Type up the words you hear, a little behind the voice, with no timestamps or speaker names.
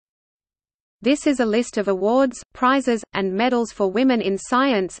This is a list of awards, prizes, and medals for women in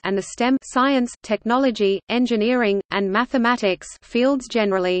science and the STEM science, technology, engineering, and mathematics fields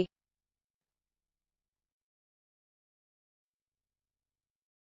generally.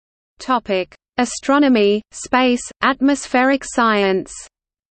 Topic: Astronomy, space, atmospheric science.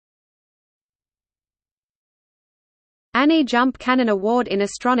 Annie Jump Cannon Award in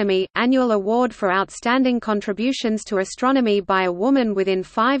Astronomy – Annual award for outstanding contributions to astronomy by a woman within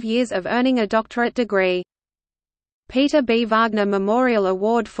 5 years of earning a doctorate degree. Peter B. Wagner Memorial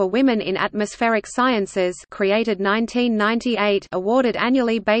Award for Women in Atmospheric Sciences, created 1998, awarded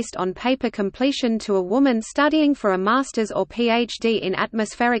annually based on paper completion to a woman studying for a master's or PhD in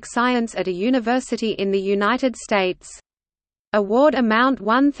atmospheric science at a university in the United States. Award amount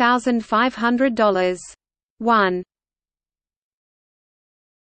 $1,500. 1.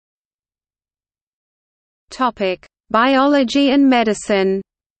 Topic: Biology and medicine.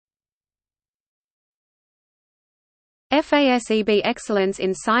 FASEB Excellence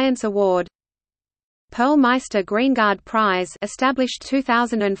in Science Award. Perlmeister Greengard Prize, established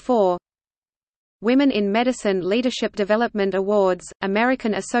 2004. Women in Medicine Leadership Development Awards,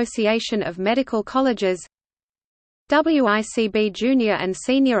 American Association of Medical Colleges. WICB Junior and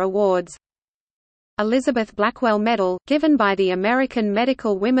Senior Awards. Elizabeth Blackwell Medal, given by the American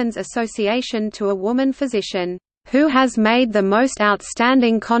Medical Women's Association to a woman physician, "who has made the most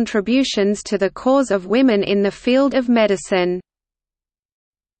outstanding contributions to the cause of women in the field of medicine."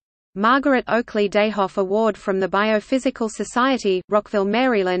 Margaret Oakley Dayhoff Award from the Biophysical Society, Rockville,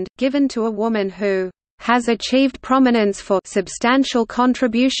 Maryland, given to a woman who "has achieved prominence for substantial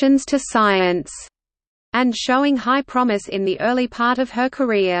contributions to science," and showing high promise in the early part of her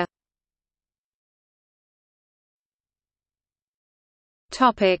career.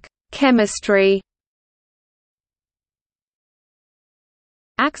 Chemistry.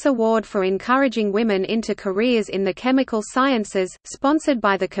 Axe Award for encouraging women into careers in the chemical sciences, sponsored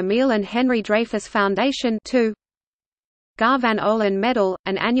by the Camille and Henry Dreyfus Foundation. 2. Garvan Olin Medal,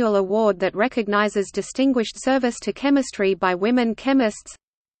 an annual award that recognizes distinguished service to chemistry by women chemists.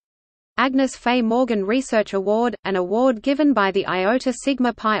 Agnes Faye Morgan Research Award, an award given by the Iota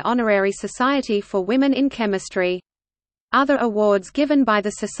Sigma Pi Honorary Society for Women in Chemistry. Other awards given by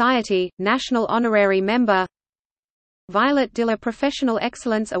the Society, National Honorary Member. Violet Diller Professional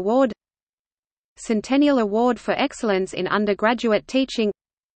Excellence Award. Centennial Award for Excellence in Undergraduate Teaching.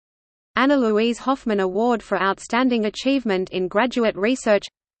 Anna Louise Hoffman Award for Outstanding Achievement in Graduate Research.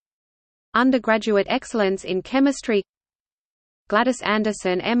 Undergraduate Excellence in Chemistry. Gladys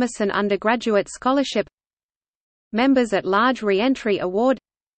Anderson Emerson Undergraduate Scholarship. Members at Large Re-Entry Award.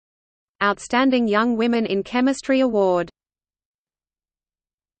 Outstanding Young Women in Chemistry Award.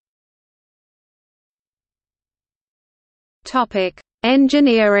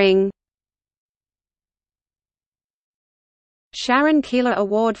 Engineering. Sharon Keeler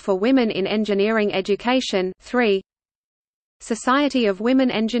Award for Women in Engineering Education 3. Society of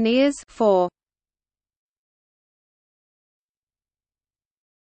Women Engineers 4.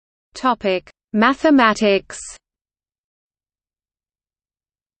 Mathematics.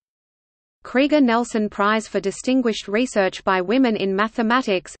 Krieger Nelson Prize for Distinguished Research by Women in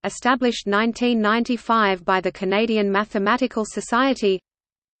Mathematics, established 1995 by the Canadian Mathematical Society.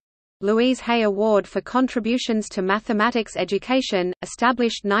 Louise Hay Award for Contributions to Mathematics Education,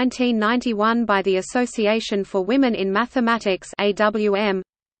 established 1991 by the Association for Women in Mathematics (AWM).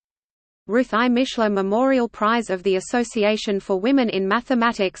 Ruth I. Mishler Memorial Prize of the Association for Women in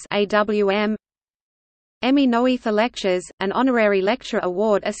Mathematics (AWM). Emmy Noether Lectures, an honorary lecture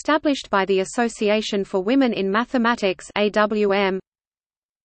award established by the Association for Women in Mathematics (AWM).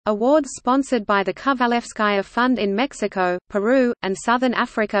 Awards sponsored by the Kovalevskaya Fund in Mexico, Peru, and Southern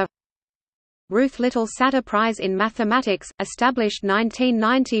Africa. Ruth Little Satter Prize in Mathematics, established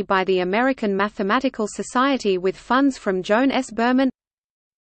 1990 by the American Mathematical Society with funds from Joan S. Berman.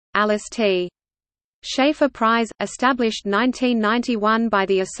 Alice T. Schaefer Prize, established 1991 by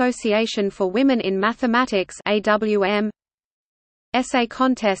the Association for Women in Mathematics (AWM). Essay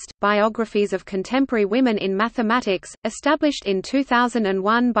Contest, Biographies of Contemporary Women in Mathematics, established in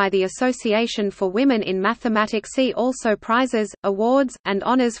 2001 by the Association for Women in Mathematics. See also prizes, awards, and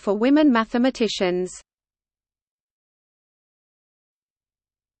honors for women mathematicians.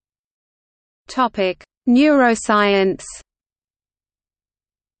 Neuroscience.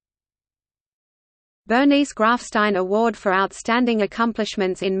 Bernice Grafstein Award for Outstanding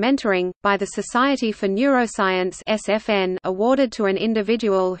Accomplishments in Mentoring, by the Society for Neuroscience (SFN), awarded to an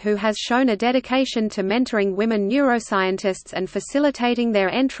individual who has shown a dedication to mentoring women neuroscientists and facilitating their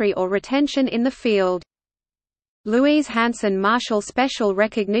entry or retention in the field. Louise Hanson Marshall Special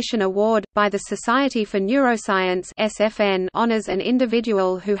Recognition Award, by the Society for Neuroscience (SFN), honors an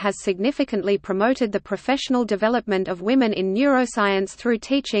individual who has significantly promoted the professional development of women in neuroscience through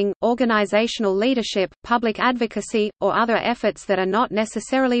teaching, organizational leadership, public advocacy, or other efforts that are not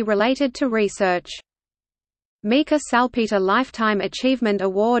necessarily related to research. Mika Salpeter Lifetime Achievement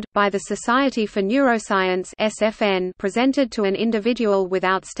Award, by the Society for Neuroscience (SFN), presented to an individual with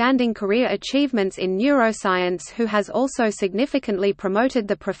outstanding career achievements in neuroscience who has also significantly promoted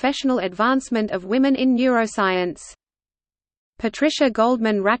the professional advancement of women in neuroscience. Patricia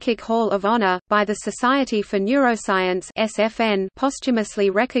Goldman Rakic Hall of Honor, by the Society for Neuroscience (SFN),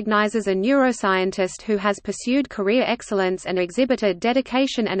 posthumously recognizes a neuroscientist who has pursued career excellence and exhibited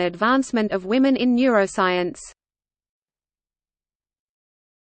dedication and advancement of women in neuroscience.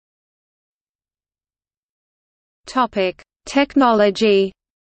 Topic: Technology.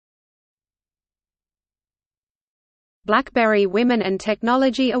 BlackBerry Women and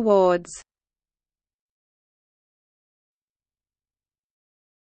Technology Awards.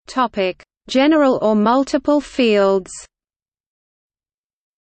 Topic: General or multiple fields.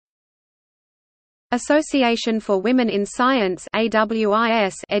 Association for Women in Science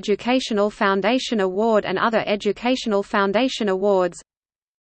 (AWIS) Educational Foundation Award and other Educational Foundation Awards.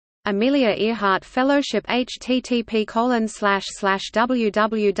 Amelia Earhart Fellowship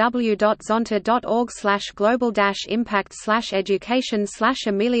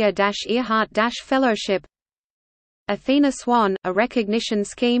http://www.zonta.org/global-impact/education/Amelia-Earhart-Fellowship. Athena Swan, a recognition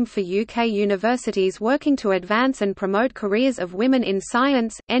scheme for UK universities working to advance and promote careers of women in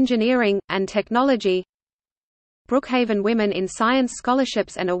science, engineering, and technology. Brookhaven Women in Science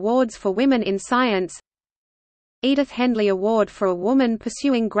Scholarships and Awards for Women in Science. Edith Hendley Award for a woman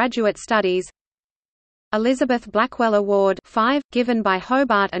pursuing graduate studies. Elizabeth Blackwell Award 5, given by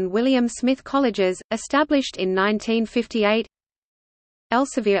Hobart and William Smith Colleges, established in 1958.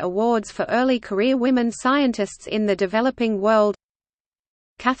 Elsevier Awards for early career women scientists in the developing world.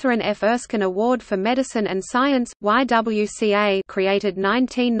 Catherine F. Erskine Award for Medicine and Science, YWCA, created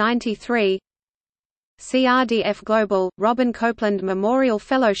 1993. CRDF Global, Robin Copeland Memorial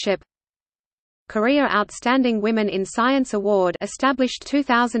Fellowship. Career Outstanding Women in Science Award, established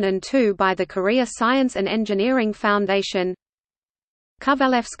 2002 by the Korea Science and Engineering Foundation.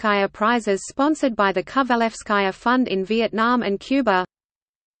 Kovalevskaya Prizes sponsored by the Kovalevskaya Fund in Vietnam and Cuba.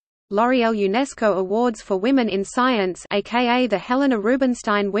 L'Oréal UNESCO Awards for Women in Science, aka the Helena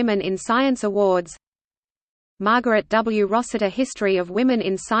Rubinstein Women in Science Awards. Margaret W. Rossiter History of Women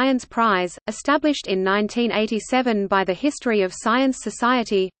in Science Prize, established in 1987 by the History of Science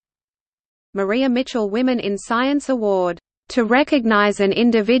Society. Maria Mitchell Women in Science Award, to recognize an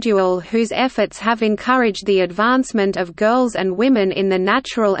individual whose efforts have encouraged the advancement of girls and women in the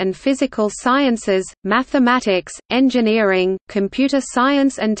natural and physical sciences, mathematics, engineering, computer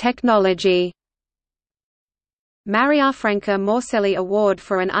science and technology. Mariafranca Morcelli Award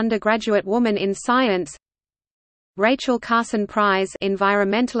for an undergraduate woman in science. Rachel Carson Prize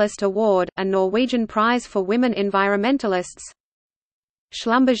Environmentalist Award, a Norwegian prize for women environmentalists.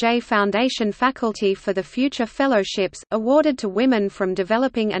 Schlumberger Foundation Faculty for the Future Fellowships, awarded to women from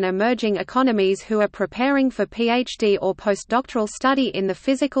developing and emerging economies who are preparing for PhD or postdoctoral study in the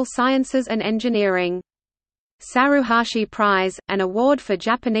physical sciences and engineering. Saruhashi Prize, an award for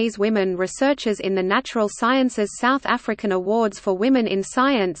Japanese women researchers in the natural sciences. South African awards for women in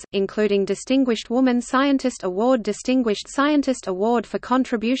science, including Distinguished Woman Scientist Award, Distinguished Scientist Award for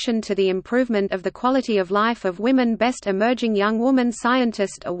contribution to the improvement of the quality of life of women, Best Emerging Young Woman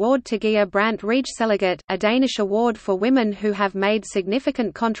Scientist Award, Tagia Brandt Reij-Seliget, a Danish award for women who have made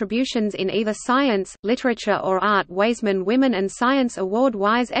significant contributions in either science, literature or art, Weizmann Women and Science Award,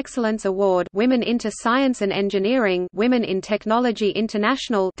 Wise Excellence Award, Women into Science and Engineering, Women in Technology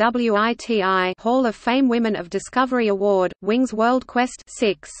International WITI Hall of Fame Women of Discovery Award, Wings World Quest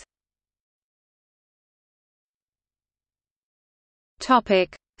 6.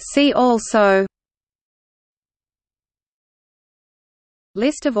 Topic. See also: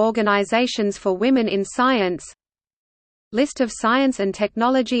 List of organizations for women in science. List of science and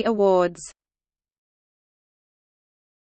technology awards.